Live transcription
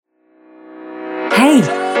Hey,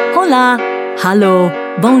 hola, hallo,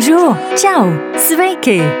 bonjour, ciao,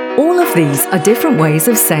 sveiki. All of these are different ways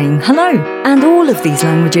of saying hello, and all of these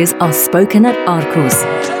languages are spoken at Arcus,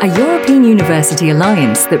 a European university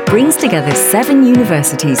alliance that brings together 7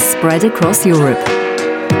 universities spread across Europe.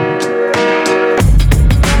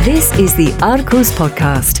 This is the Arcus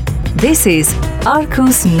podcast. This is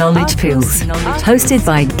Arcus Knowledge Pills, hosted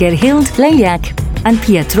by Gerhild Lejak and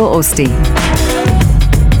Pietro Osti.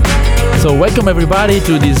 So welcome everybody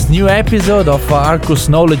to this new episode of Arcus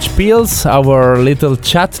Knowledge Pills, our little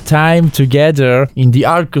chat time together in the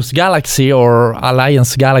Arcus Galaxy or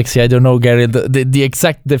Alliance Galaxy. I don't know, Gary, the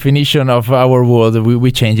exact definition of our word.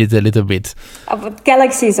 We change it a little bit. But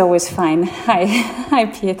Galaxy is always fine. Hi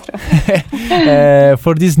Pietro.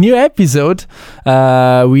 For this new episode,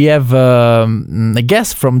 we have a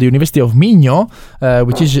guest from the University of Minho,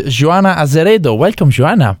 which is Joana Azeredo. Welcome,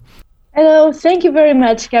 Joana. Hello, thank you very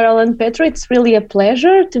much, Carol and Petro. It's really a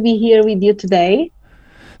pleasure to be here with you today.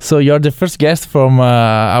 So you're the first guest from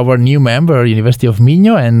our new member, University of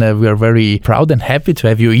Minho, and we are very proud and happy to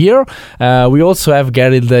have you here. We also have,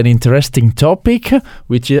 Gerald, an interesting topic,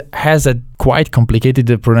 which has a quite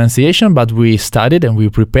complicated pronunciation, but we studied and we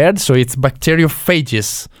prepared. So it's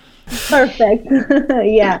bacteriophages. Perfect.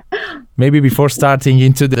 Yeah. Maybe before starting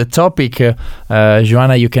into the topic,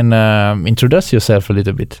 Joana, you can introduce yourself a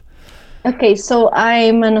little bit. Okay, so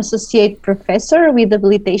I'm an associate professor with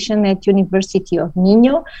habilitation at University of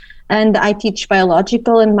Minho, and I teach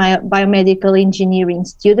biological and biomedical engineering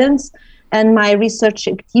students. And my research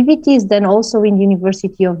activities then also in the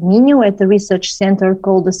University of Minho at the research center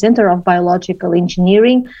called the Center of Biological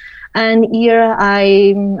Engineering. And here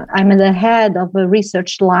I'm the head of a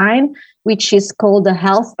research line, which is called the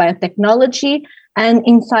Health Biotechnology. And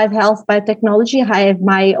inside Health Biotechnology, I have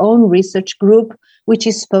my own research group, which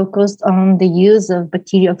is focused on the use of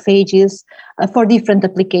bacteriophages for different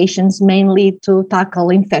applications, mainly to tackle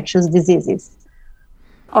infectious diseases.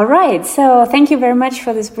 All right, so thank you very much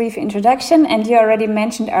for this brief introduction. And you already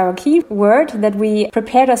mentioned our key word that we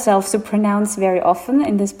prepared ourselves to pronounce very often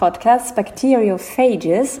in this podcast,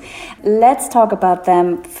 bacteriophages. Let's talk about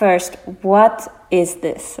them first. What is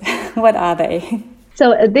this? What are they?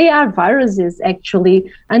 So they are viruses,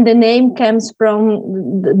 actually, and the name comes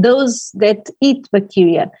from those that eat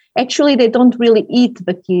bacteria. Actually, they don't really eat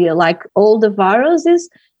bacteria. Like all the viruses,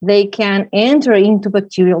 they can enter into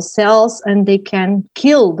bacterial cells and they can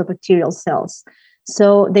kill the bacterial cells.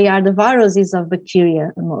 So they are the viruses of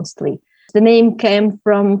bacteria mostly. The name came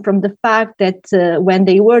from the fact that when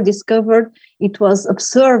they were discovered, it was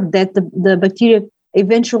observed that the bacteria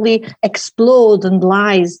eventually explode and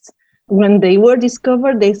lyse. When they were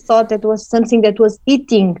discovered, they thought that was something that was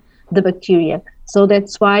eating the bacteria. So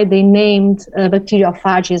that's why they named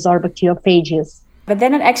bacteriophages or bacteriophages. But they're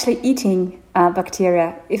not actually eating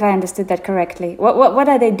bacteria, if I understood that correctly. What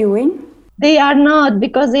are they doing? They are not,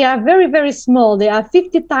 because they are very, very small. They are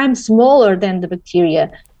 50 times smaller than the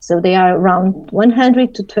bacteria. So they are around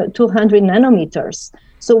 100 to 200 nanometers.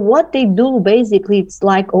 So what they do, basically, it's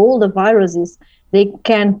like all the viruses. They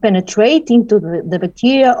can penetrate into the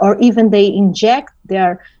bacteria, or even they inject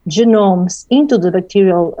their genomes into the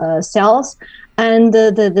bacterial cells. And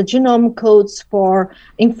the genome codes for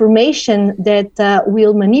information that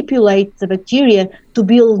will manipulate the bacteria to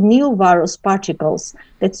build new virus particles.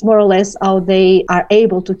 That's more or less how they are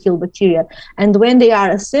able to kill bacteria. And when they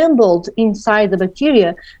are assembled inside the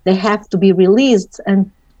bacteria, they have to be released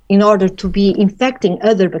and in order to be infecting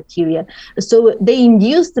other bacteria. So they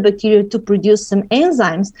induce the bacteria to produce some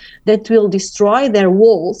enzymes that will destroy their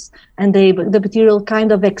walls, and the bacteria will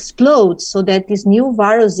kind of explode so that these new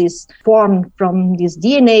viruses formed from this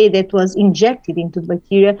DNA that was injected into the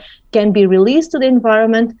bacteria can be released to the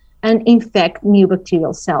environment and infect new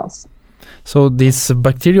bacterial cells. So these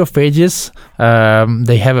bacteriophages,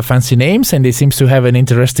 they have a fancy names and they seem to have an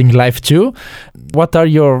interesting life too. What are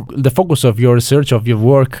the focus of your research, of your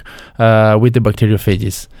work with the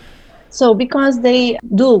bacteriophages? So because they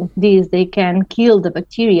do this, they can kill the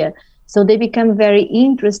bacteria. So they become very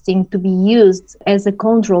interesting to be used as a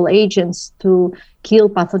control agents to kill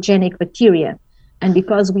pathogenic bacteria. And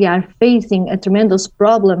because we are facing a tremendous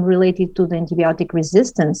problem related to the antibiotic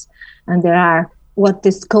resistance, and there are what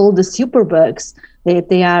is called the superbugs.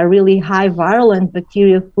 They are really high virulent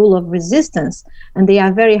bacteria full of resistance, and they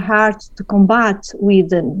are very hard to combat with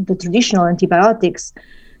the traditional antibiotics.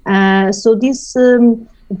 So these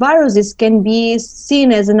viruses can be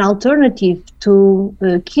seen as an alternative to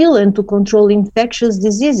kill and to control infectious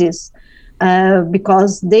diseases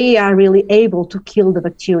because they are really able to kill the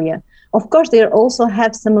bacteria. Of course, they also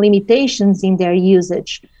have some limitations in their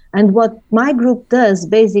usage. And what my group does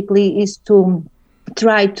basically is to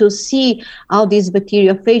try to see how these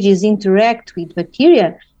bacteriophages interact with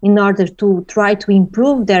bacteria in order to try to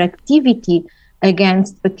improve their activity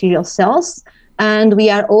against bacterial cells. And we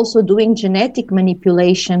are also doing genetic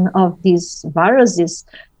manipulation of these viruses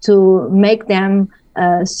to make them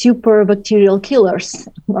super bacterial killers,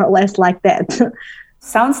 more or less like that.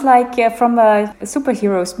 Sounds like from a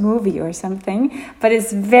superheroes movie or something, but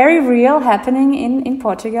it's very real happening in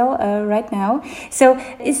Portugal right now. So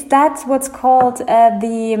is that what's called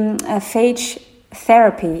the phage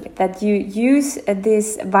therapy, that you use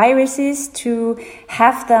these viruses to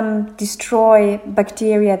have them destroy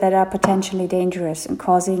bacteria that are potentially dangerous and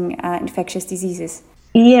causing infectious diseases?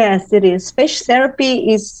 Yes, it is. Phage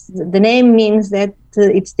therapy the name means that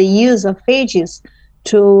it's the use of phages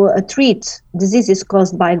to treat diseases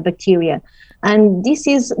caused by bacteria. And this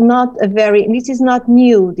is not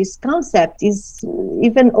new. This concept is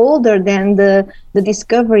even older than the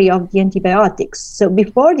discovery of the antibiotics. So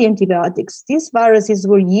before the antibiotics, these viruses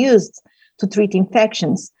were used to treat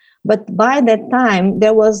infections. But by that time,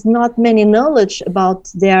 there was not many knowledge about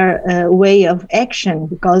their way of action,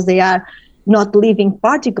 because they are not living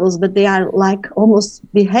particles, but they are like almost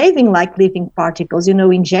behaving like living particles,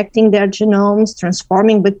 injecting their genomes,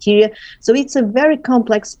 transforming bacteria. So it's a very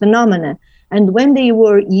complex phenomenon. And when they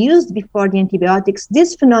were used before the antibiotics,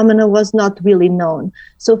 this phenomena was not really known.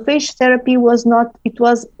 So phage therapy was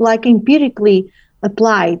like empirically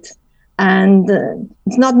applied. And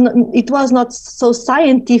it was not so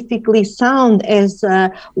scientifically sound as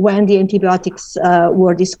when the antibiotics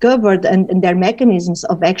were discovered, and their mechanisms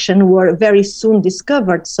of action were very soon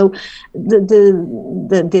discovered. So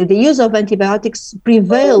the use of antibiotics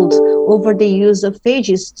prevailed over the use of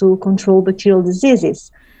phages to control bacterial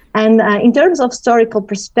diseases. And in terms of historical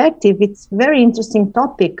perspective, it's a very interesting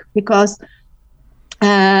topic, because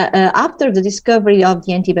after the discovery of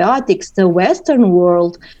the antibiotics, the Western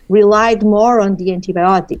world relied more on the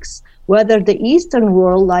antibiotics, whether the Eastern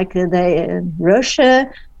world, like Russia,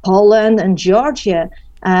 Poland, and Georgia,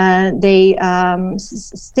 they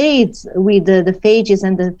stayed with the phages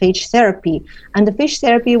and the phage therapy. And the phage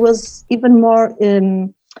therapy was even more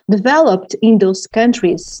developed in those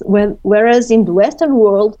countries, whereas in the Western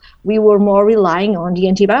world, we were more relying on the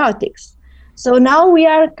antibiotics. So now we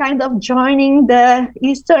are kind of joining the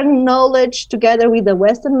Eastern knowledge together with the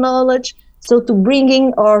Western knowledge, so to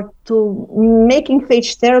bringing or to making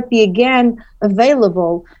phage therapy again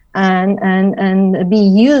available and be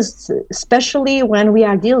used, especially when we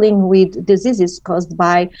are dealing with diseases caused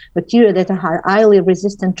by bacteria that are highly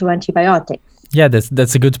resistant to antibiotics. Yeah,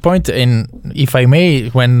 that's a good point. And if I may,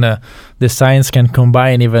 when the science can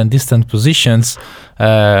combine even distant positions,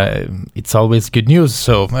 it's always good news.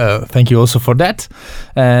 So thank you also for that.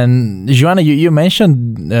 And Joanna, you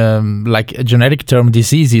mentioned like a generic term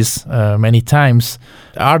diseases many times.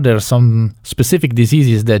 Are there some specific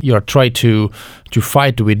diseases that you are trying to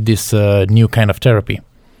fight with this new kind of therapy?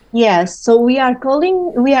 Yes. So we are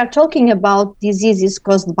talking about diseases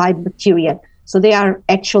caused by bacteria. So they are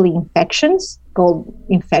actually infections called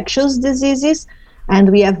infectious diseases, and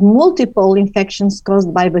we have multiple infections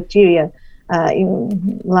caused by bacteria,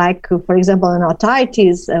 like, for example, an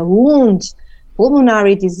otitis, wounds,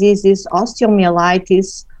 pulmonary diseases,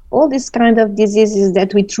 osteomyelitis, all these kind of diseases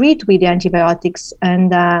that we treat with antibiotics.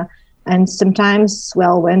 And sometimes,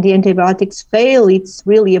 when the antibiotics fail, it's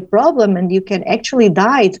really a problem, and you can actually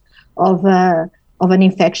die of an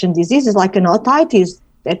infection disease, like an otitis.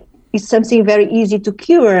 It's something very easy to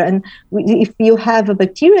cure. And if you have a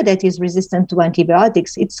bacteria that is resistant to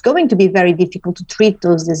antibiotics, it's going to be very difficult to treat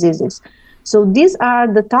those diseases. So these are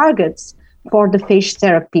the targets for the phage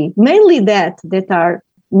therapy, mainly that are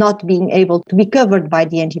not being able to be covered by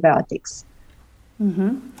the antibiotics.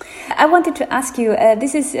 Mm-hmm. I wanted to ask you,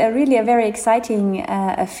 this is really a very exciting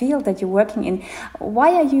field that you're working in.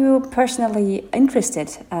 Why are you personally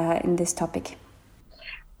interested in this topic?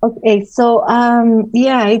 Okay, so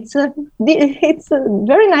it's a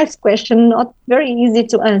very nice question, not very easy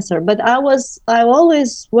to answer. But I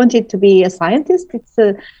always wanted to be a scientist. It's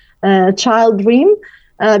a child dream,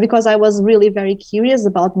 because I was really very curious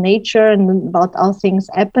about nature and about how things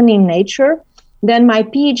happen in nature. Then my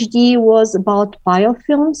PhD was about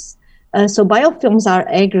biofilms. So biofilms are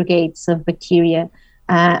aggregates of bacteria.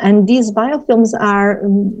 And these biofilms are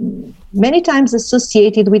many times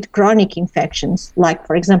associated with chronic infections, like,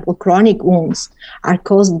 for example, chronic wounds are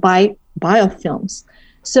caused by biofilms.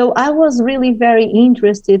 So I was really very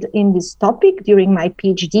interested in this topic during my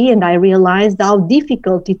PhD, and I realized how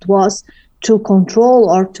difficult it was to control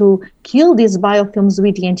or to kill these biofilms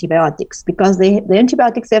with the antibiotics, because the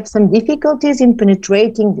antibiotics have some difficulties in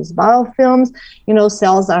penetrating these biofilms.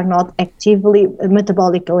 Cells are not actively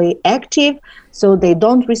metabolically active, so they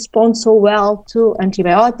don't respond so well to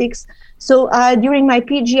antibiotics. So during my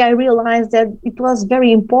PG, I realized that it was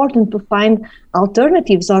very important to find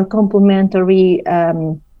alternatives or complementary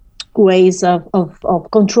ways of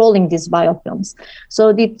controlling these biofilms. So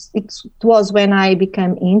it was when I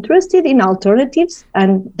became interested in alternatives,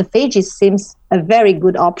 and the phages seems a very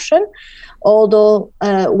good option. Although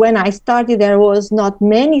when I started, there was not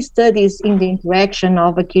many studies in the interaction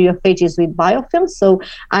of bacteriophages with biofilms. So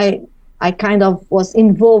I kind of was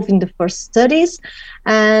involved in the first studies,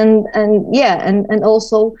 and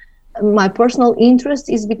also my personal interest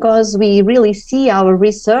is because we really see our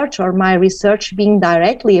research or my research being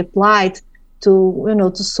directly applied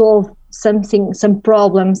to solve some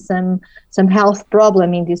problems, some health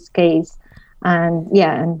problem in this case. And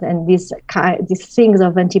these things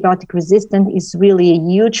of antibiotic resistance is really a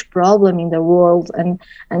huge problem in the world, and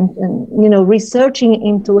researching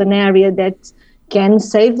into an area that can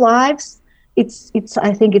save lives,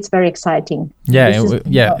 I think it's very exciting.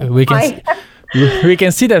 We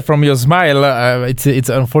can see that from your smile. It's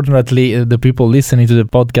unfortunately the people listening to the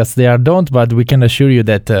podcast, they don't, but we can assure you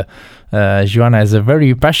that Joanna has a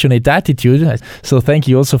very passionate attitude. So thank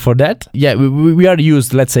you also for that. Yeah, we are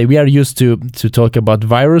used to talk about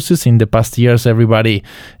viruses. In the past years, everybody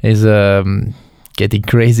is getting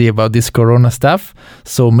crazy about this corona stuff.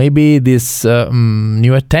 So maybe this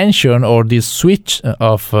new attention or this switch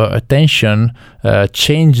of attention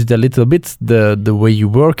changed a little bit the way you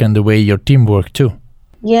work and the way your team work too.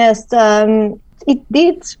 Yes, it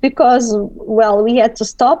did, because, we had to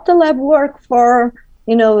stop the lab work for,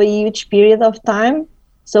 a huge period of time.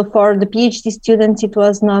 So for the PhD students, it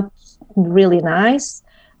was not really nice.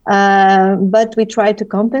 But we try to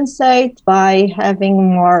compensate by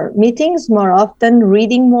having more meetings more often,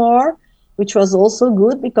 reading more, which was also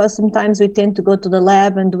good, because sometimes we tend to go to the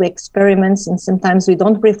lab and do experiments, and sometimes we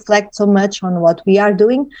don't reflect so much on what we are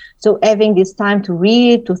doing. So having this time to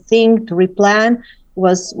read, to think, to replan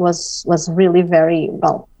was really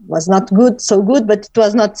was not so good, but it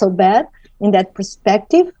was not so bad in that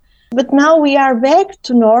perspective. But now we are back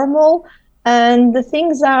to normal, and the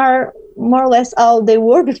things are more or less how they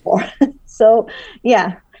were before. So,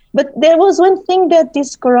 yeah. But there was one thing that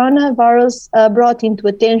this coronavirus brought into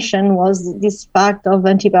attention, was this fact of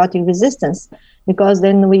antibiotic resistance, because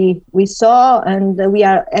then we saw, and we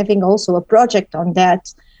are having also a project on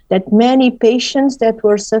that many patients that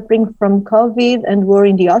were suffering from COVID and were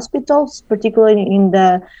in the hospitals, particularly in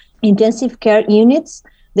the intensive care units,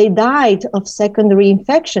 they died of secondary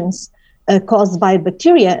infections caused by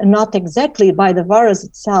bacteria and not exactly by the virus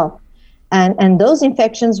itself. And those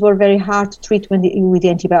infections were very hard to treat with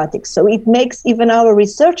antibiotics. So it makes even our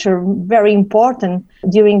researcher very important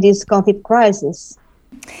during this COVID crisis.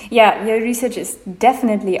 Yeah, your research is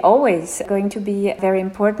definitely always going to be very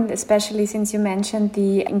important, especially since you mentioned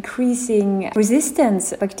the increasing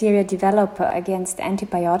resistance bacteria develop against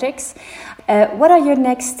antibiotics. What are your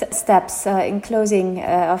next steps in closing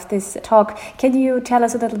of this talk? Can you tell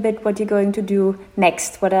us a little bit what you're going to do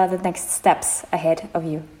next? What are the next steps ahead of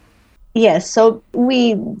you? Yes, so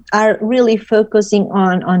we are really focusing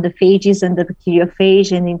on the phages and the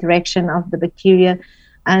bacteriophage and the interaction of the bacteria.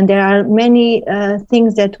 And there are many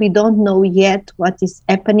things that we don't know yet what is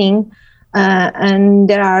happening. And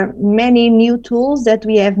there are many new tools that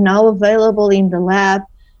we have now available in the lab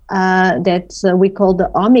that we call the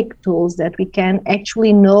omic tools, that we can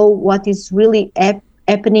actually know what is really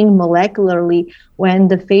happening molecularly when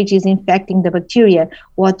the phage is infecting the bacteria,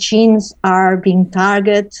 what genes are being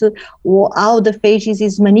targeted, how the phage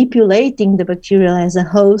is manipulating the bacteria as a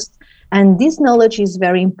host. And this knowledge is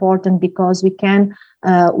very important, because we can,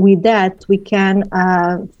 with that, we can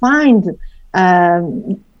find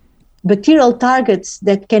bacterial targets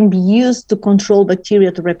that can be used to control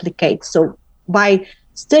bacteria to replicate. So by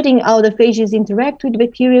studying how the phages interact with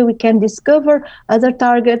bacteria, we can discover other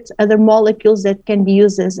targets, other molecules that can be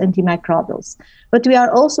used as antimicrobials. But we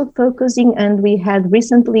are also focusing, and we had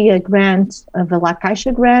recently a grant, the La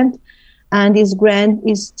Caixa grant, and this grant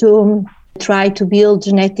is to try to build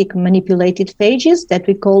genetic manipulated phages that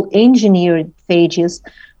we call engineered phages,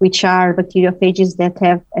 which are bacteriophages that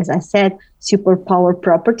have, as I said, superpower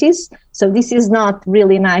properties. So this is not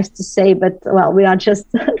really nice to say, but we are just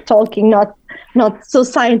talking not so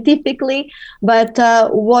scientifically, but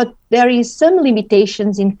what there is some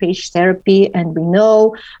limitations in phage therapy, and we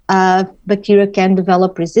know bacteria can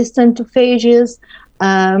develop resistance to phages,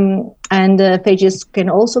 and phages can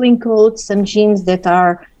also encode some genes that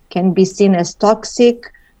are can be seen as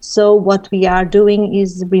toxic. So what we are doing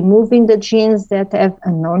is removing the genes that have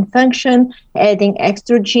a known function, adding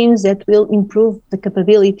extra genes that will improve the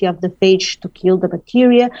capability of the phage to kill the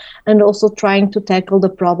bacteria, and also trying to tackle the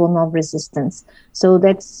problem of resistance. So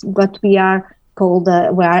that's what we are called,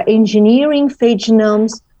 we are engineering phage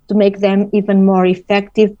genomes to make them even more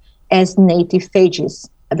effective as native phages.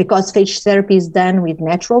 Because phage therapy is done with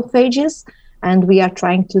natural phages, and we are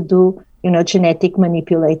trying to do, genetic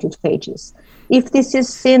manipulated phages. If this is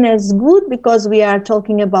seen as good because we are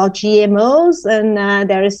talking about GMOs and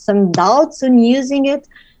there is some doubts on using it,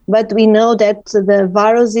 but we know that the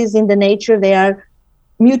viruses in the nature, they are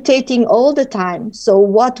mutating all the time. So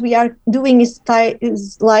what we are doing is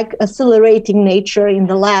like accelerating nature in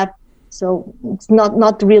the lab. So it's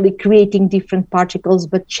not really creating different particles,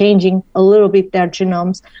 but changing a little bit their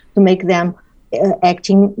genomes to make them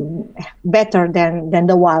acting better than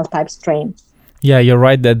the wild type strains. Yeah, you're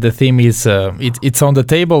right that the theme is it's on the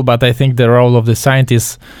table, but I think the role of the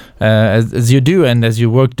scientists, as you do and as your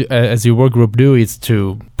work group do, is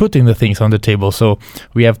to putting the things on the table. So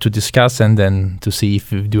we have to discuss and then to see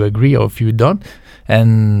if you do agree or if you don't.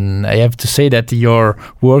 And I have to say that your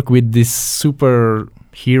work with these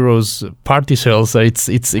superheroes party cells,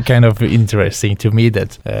 it's kind of interesting to me.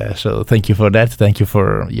 That so thank you for that. Thank you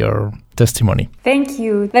for your testimony. Thank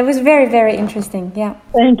you. That was very, very interesting. Yeah.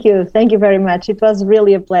 Thank you. Thank you very much. It was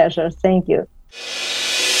really a pleasure. Thank you.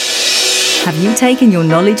 Have you taken your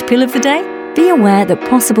knowledge pill of the day? Be aware that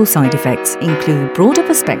possible side effects include broader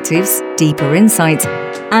perspectives, deeper insights,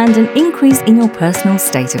 and an increase in your personal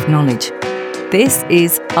state of knowledge. This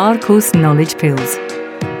is Arcus Knowledge Pills.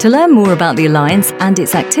 To learn more about the Alliance and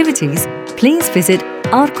its activities, please visit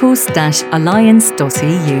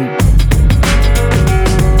arcus-alliance.eu.